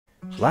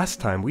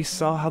Last time we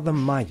saw how the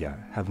Maya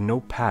have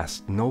no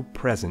past, no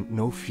present,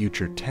 no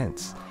future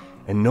tense,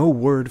 and no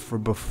word for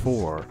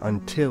before,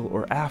 until,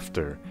 or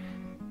after.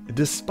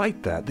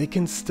 Despite that, they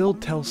can still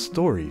tell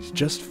stories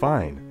just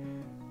fine.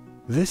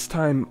 This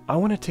time, I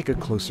want to take a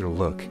closer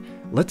look.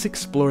 Let's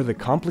explore the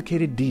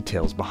complicated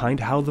details behind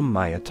how the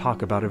Maya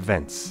talk about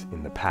events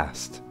in the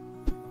past.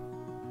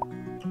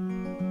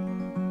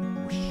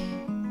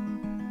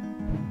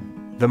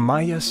 The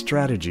Maya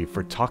strategy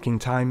for talking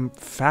time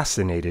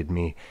fascinated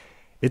me.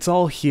 It's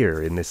all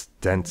here in this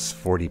dense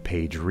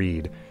 40-page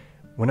read.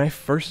 When I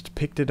first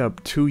picked it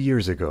up 2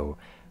 years ago,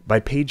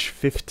 by page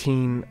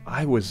 15,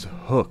 I was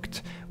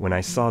hooked when I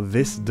saw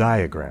this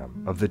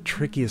diagram of the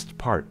trickiest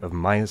part of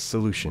Maya's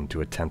solution to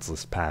a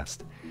tenseless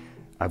past.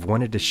 I've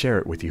wanted to share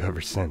it with you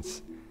ever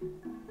since.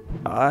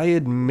 I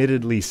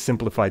admittedly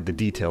simplified the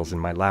details in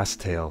my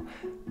last tale,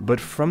 but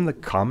from the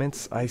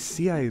comments I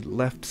see I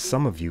left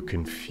some of you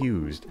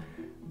confused,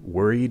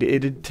 worried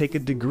it'd take a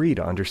degree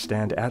to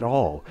understand at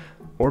all,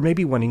 or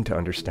maybe wanting to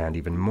understand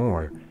even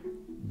more.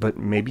 But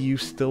maybe you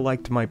still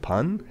liked my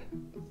pun?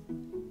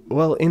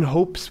 Well, in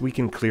hopes we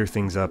can clear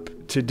things up,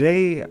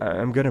 today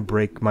I'm gonna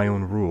break my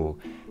own rule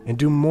and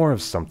do more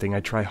of something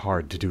I try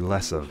hard to do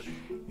less of.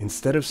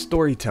 Instead of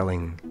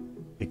storytelling,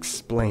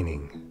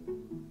 explaining.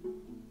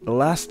 The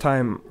last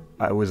time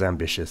I was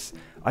ambitious,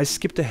 I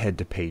skipped ahead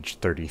to page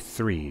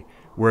 33,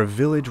 where a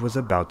village was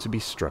about to be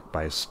struck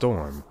by a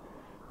storm.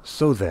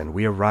 So then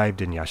we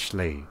arrived in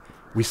Yashle.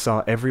 We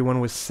saw everyone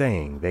was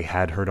saying they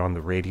had heard on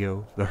the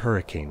radio the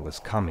hurricane was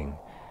coming.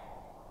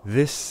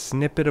 This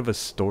snippet of a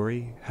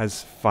story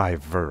has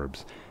 5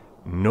 verbs,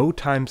 no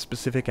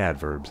time-specific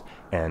adverbs,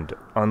 and,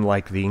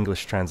 unlike the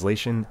English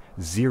translation,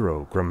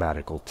 0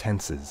 grammatical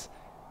tenses.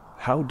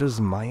 How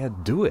does Maya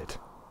do it?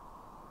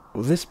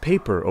 This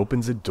paper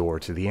opens a door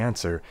to the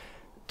answer.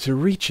 To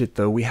reach it,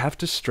 though, we have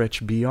to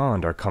stretch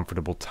beyond our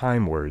comfortable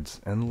time words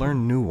and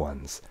learn new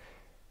ones.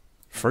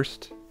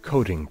 First,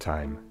 coding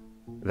time.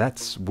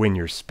 That's when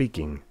you're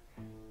speaking.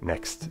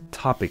 Next,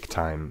 topic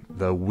time,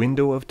 the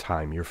window of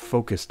time you're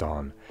focused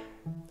on.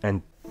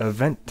 And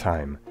event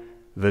time,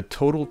 the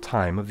total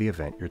time of the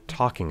event you're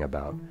talking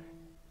about.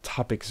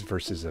 Topics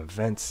versus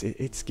events,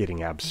 it's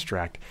getting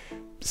abstract.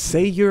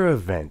 Say your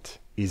event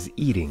is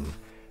eating.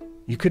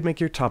 You could make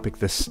your topic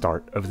the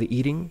start of the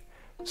eating,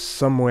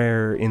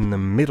 somewhere in the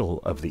middle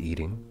of the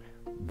eating,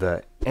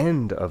 the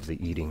end of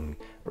the eating,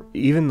 or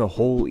even the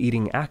whole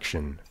eating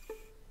action.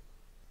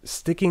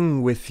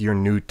 Sticking with your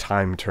new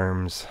time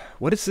terms,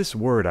 what is this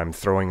word I'm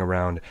throwing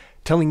around,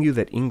 telling you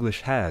that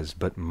English has,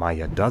 but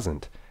Maya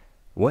doesn't?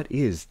 What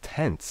is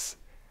tense?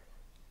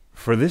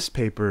 For this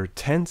paper,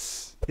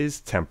 tense is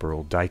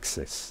temporal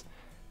deixis,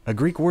 a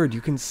Greek word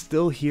you can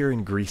still hear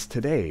in Greece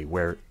today,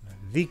 where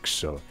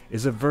dixo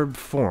is a verb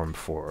form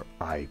for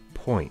I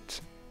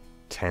point.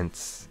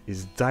 Tense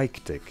is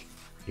deictic,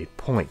 it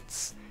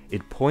points.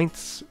 It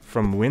points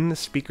from when the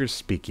speaker's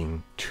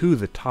speaking to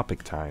the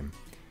topic time.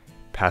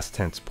 Past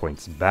tense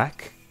points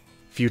back,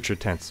 future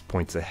tense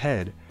points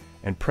ahead,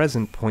 and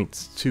present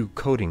points to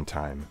coding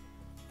time.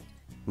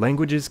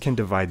 Languages can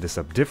divide this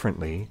up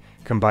differently,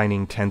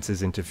 combining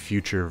tenses into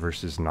future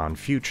versus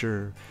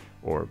non-future,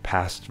 or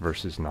past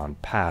versus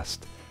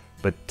non-past,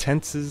 but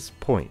tenses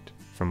point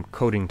from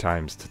coding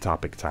times to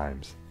topic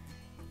times.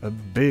 A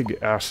big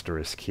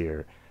asterisk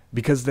here,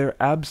 because there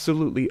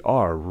absolutely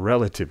are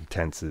relative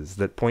tenses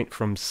that point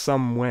from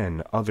some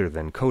when other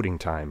than coding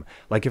time,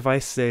 like if I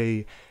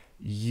say,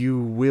 you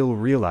will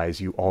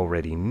realize you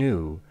already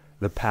knew,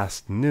 the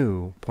past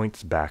knew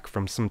points back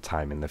from some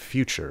time in the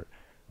future,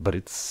 but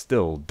it's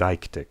still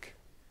deictic.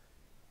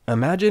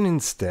 Imagine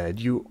instead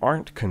you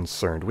aren't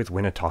concerned with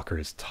when a talker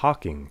is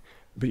talking,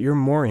 but you're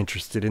more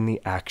interested in the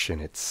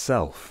action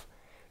itself.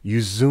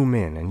 You zoom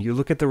in and you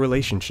look at the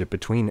relationship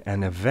between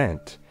an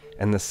event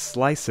and the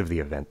slice of the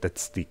event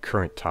that's the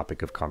current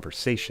topic of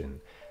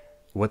conversation.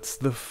 What's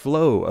the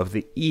flow of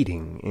the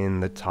eating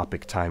in the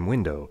topic time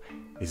window?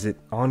 Is it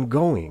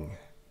ongoing?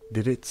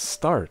 Did it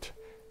start?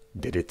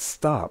 Did it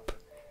stop?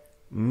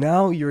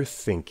 Now you're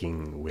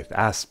thinking with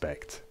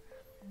aspect.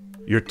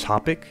 Your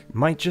topic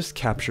might just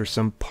capture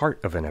some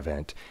part of an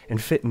event and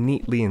fit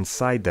neatly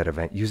inside that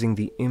event using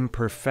the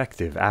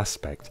imperfective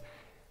aspect.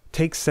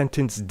 Take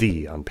sentence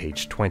D on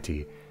page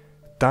 20.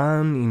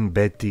 Tan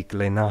imbetic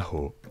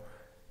lenaho.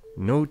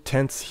 No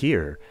tense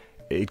here.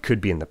 It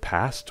could be in the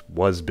past,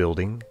 was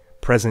building,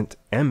 present,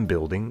 am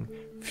building,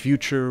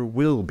 future,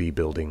 will be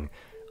building.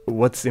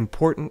 What's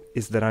important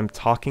is that I'm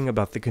talking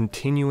about the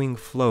continuing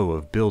flow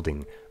of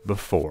building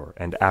before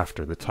and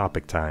after the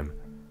topic time.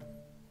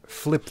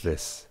 Flip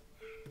this.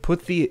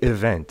 Put the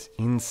event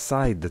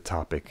inside the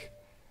topic.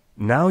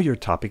 Now your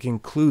topic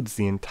includes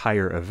the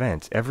entire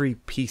event, every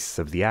piece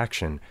of the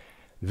action.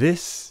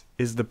 This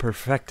is the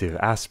perfective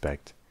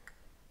aspect.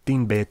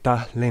 Tin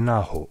beta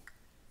lenaho.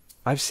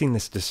 I've seen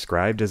this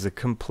described as a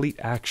complete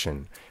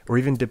action, or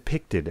even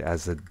depicted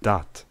as a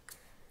dot.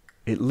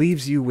 It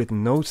leaves you with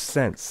no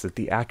sense that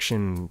the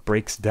action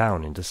breaks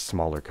down into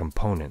smaller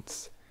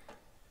components.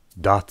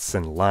 Dots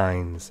and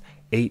lines,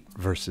 ate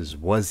versus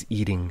was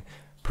eating,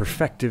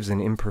 perfectives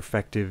and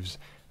imperfectives,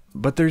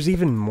 but there's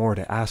even more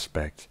to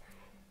aspect.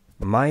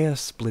 Maya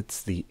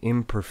splits the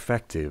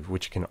imperfective,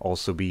 which can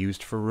also be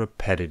used for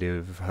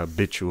repetitive,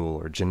 habitual,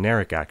 or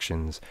generic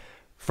actions,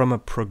 from a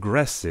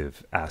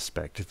progressive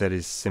aspect that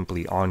is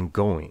simply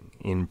ongoing,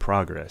 in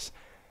progress.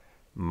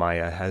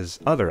 Maya has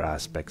other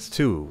aspects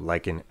too,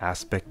 like an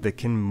aspect that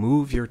can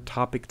move your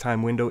topic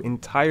time window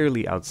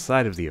entirely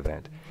outside of the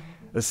event.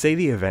 Say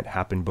the event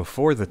happened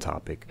before the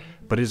topic,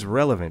 but is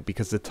relevant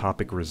because the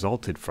topic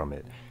resulted from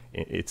it.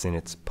 It's in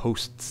its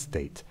post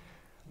state.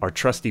 Our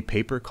trusty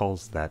paper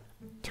calls that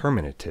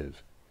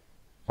terminative.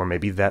 Or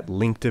maybe that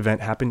linked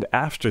event happened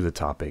after the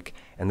topic,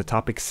 and the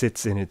topic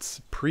sits in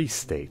its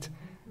pre-state.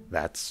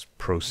 That's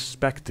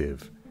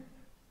prospective.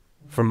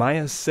 For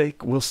Maya's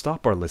sake, we'll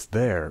stop our list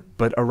there,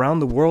 but around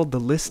the world the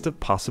list of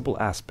possible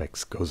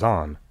aspects goes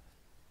on.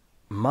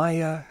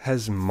 Maya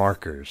has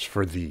markers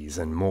for these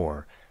and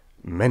more.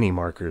 Many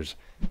markers.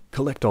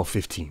 Collect all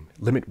 15.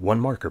 Limit 1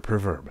 marker per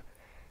verb.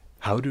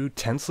 How do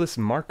tenseless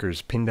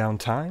markers pin down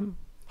time?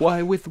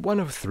 Why, with one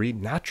of 3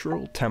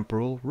 natural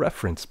temporal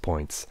reference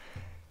points.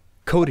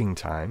 Coding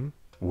time,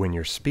 when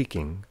you're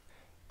speaking.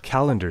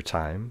 Calendar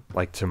time,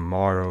 like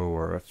tomorrow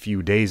or a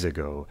few days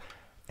ago.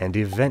 And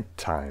event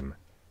time.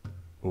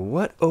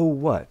 What, oh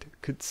what,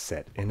 could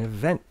set an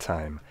event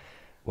time?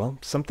 Well,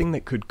 something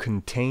that could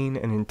contain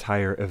an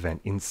entire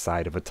event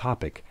inside of a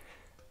topic.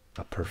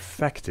 A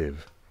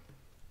perfective.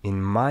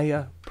 In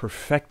Maya,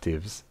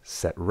 perfectives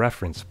set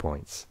reference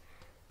points.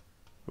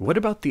 What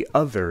about the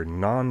other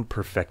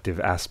non-perfective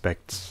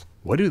aspects?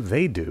 What do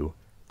they do?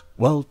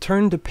 Well,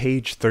 turn to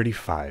page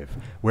 35,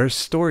 where a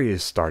story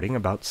is starting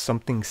about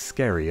something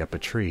scary up a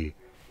tree.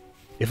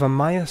 If a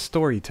Maya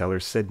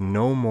storyteller said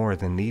no more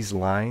than these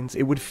lines,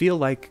 it would feel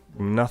like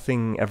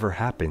nothing ever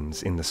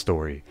happens in the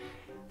story.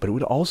 But it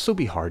would also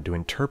be hard to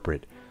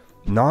interpret.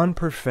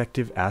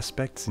 Non-perfective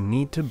aspects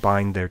need to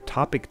bind their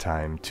topic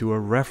time to a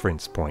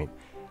reference point,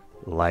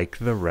 like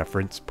the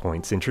reference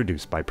points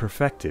introduced by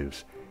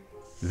perfectives.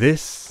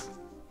 This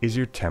is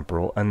your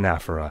temporal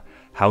anaphora,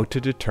 how to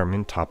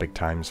determine topic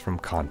times from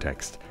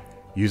context.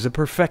 Use a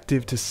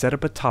perfective to set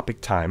up a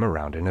topic time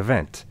around an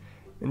event,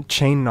 and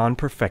chain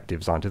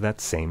non-perfectives onto that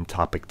same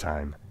topic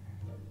time.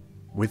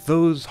 With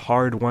those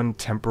hard-won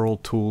temporal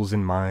tools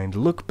in mind,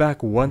 look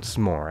back once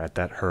more at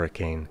that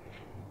hurricane.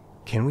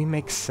 Can we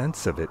make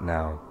sense of it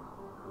now?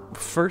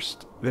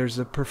 First, there's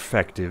a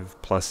perfective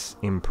plus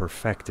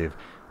imperfective,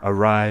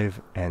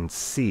 arrive and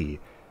see.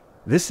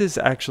 This is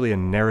actually a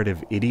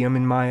narrative idiom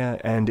in Maya,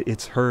 and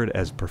it's heard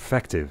as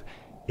perfective.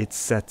 It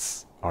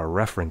sets our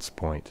reference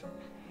point.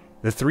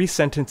 The 3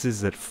 sentences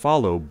that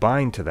follow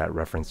bind to that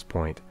reference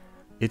point.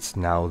 It's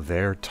now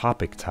their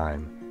topic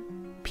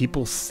time.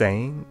 People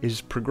saying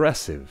is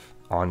progressive,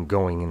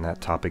 ongoing in that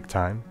topic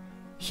time.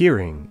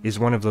 Hearing is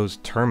one of those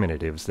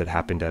terminatives that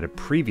happened at a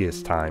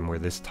previous time where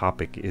this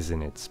topic is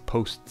in its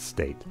post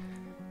state.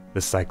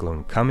 The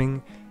cyclone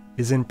coming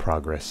is in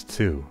progress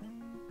too.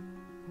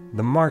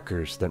 The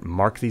markers that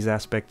mark these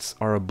aspects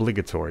are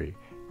obligatory.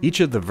 Each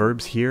of the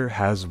verbs here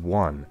has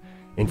 1.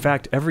 In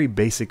fact, every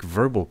basic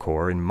verbal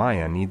core in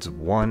Maya needs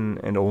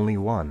 1 and only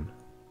 1.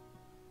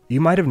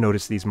 You might have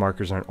noticed these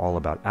markers aren't all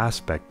about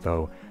aspect,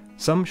 though.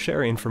 Some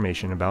share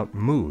information about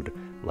mood,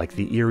 like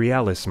the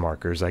irrealis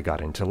markers I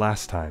got into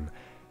last time.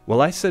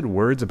 While I said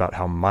words about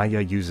how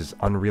Maya uses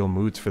unreal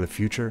moods for the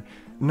future,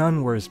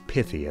 none were as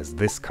pithy as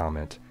this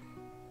comment.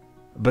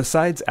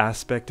 Besides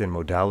aspect and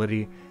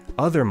modality,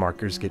 other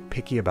markers get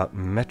picky about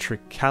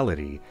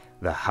metricality,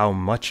 the how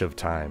much of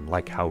time,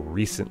 like how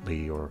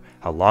recently or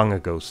how long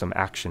ago some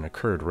action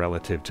occurred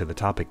relative to the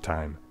topic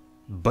time.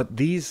 But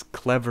these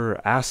clever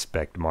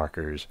aspect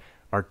markers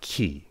are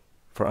key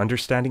for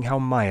understanding how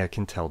Maya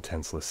can tell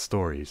tenseless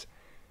stories.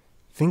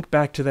 Think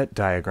back to that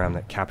diagram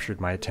that captured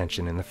my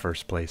attention in the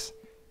first place.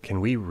 Can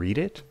we read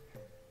it?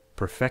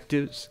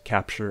 Perfectives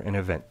capture an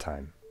event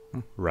time,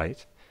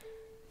 right?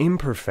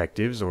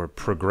 Imperfectives or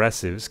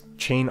progressives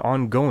chain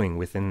ongoing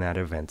within that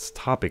event's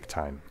topic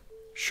time.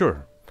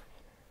 Sure.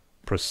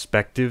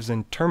 Prospectives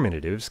and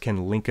terminatives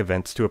can link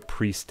events to a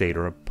pre-state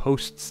or a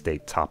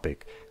post-state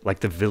topic, like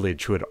the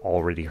village who had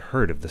already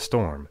heard of the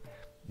storm.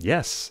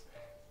 Yes.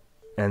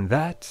 And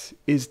that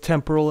is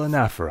temporal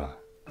anaphora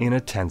in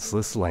a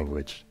tenseless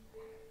language.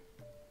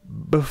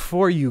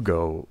 Before you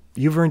go,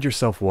 you've earned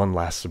yourself one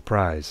last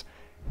surprise.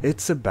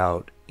 It's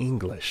about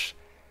English.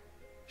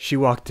 She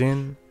walked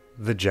in,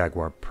 the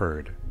jaguar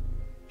purred.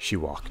 She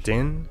walked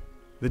in,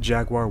 the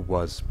jaguar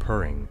was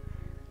purring.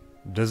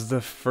 Does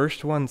the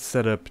first one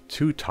set up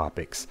 2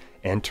 topics,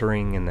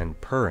 entering and then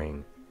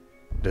purring?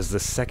 Does the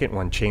second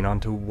one chain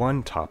onto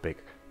 1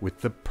 topic,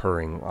 with the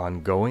purring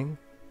ongoing?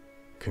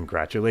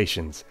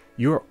 Congratulations,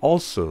 you are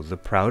also the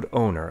proud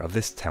owner of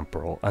this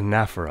temporal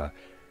anaphora.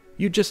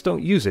 You just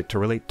don't use it to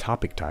relate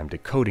topic time to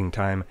coding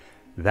time.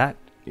 That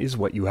is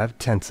what you have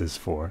tenses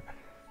for.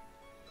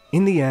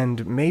 In the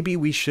end, maybe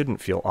we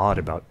shouldn't feel odd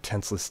about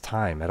tenseless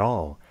time at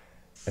all.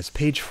 As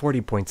page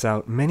 40 points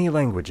out, many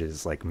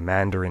languages like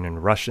Mandarin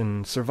and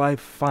Russian survive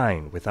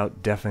fine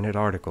without definite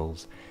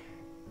articles.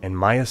 and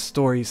Maya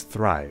stories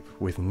thrive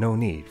with no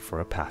need for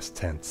a past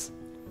tense.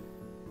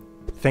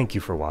 Thank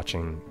you for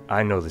watching.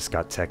 I know this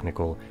got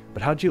technical,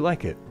 but how'd you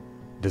like it?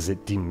 Does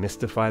it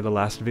demystify the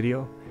last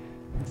video?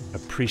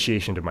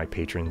 Appreciation to my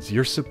patrons.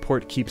 Your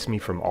support keeps me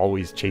from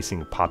always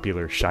chasing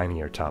popular,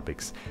 shinier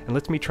topics, and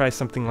lets me try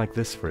something like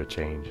this for a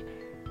change.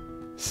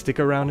 Stick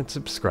around and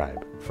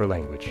subscribe for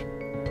language.